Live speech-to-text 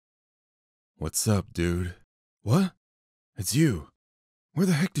What's up, dude? What? It's you. Where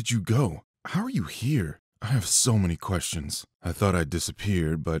the heck did you go? How are you here? I have so many questions. I thought I'd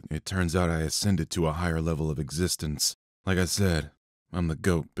disappeared, but it turns out I ascended to a higher level of existence. Like I said, I'm the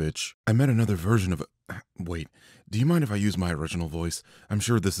GOAT, bitch. I met another version of Wait, do you mind if I use my original voice? I'm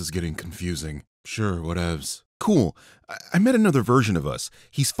sure this is getting confusing. Sure, whatevs. Cool. I met another version of us.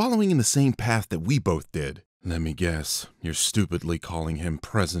 He's following in the same path that we both did. Let me guess. You're stupidly calling him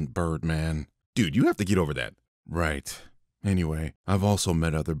Present Birdman. Dude, you have to get over that. Right. Anyway, I've also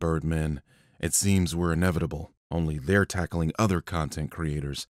met other Birdmen. It seems we're inevitable. Only they're tackling other content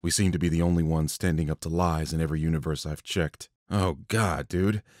creators. We seem to be the only ones standing up to lies in every universe I've checked. Oh god,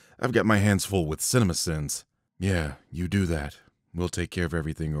 dude. I've got my hands full with cinema sins. Yeah, you do that. We'll take care of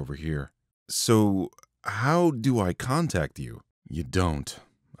everything over here. So, how do I contact you? You don't.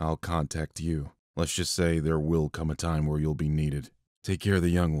 I'll contact you. Let's just say there will come a time where you'll be needed. Take care of the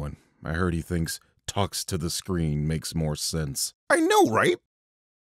young one. I heard he thinks talks to the screen makes more sense. I know, right?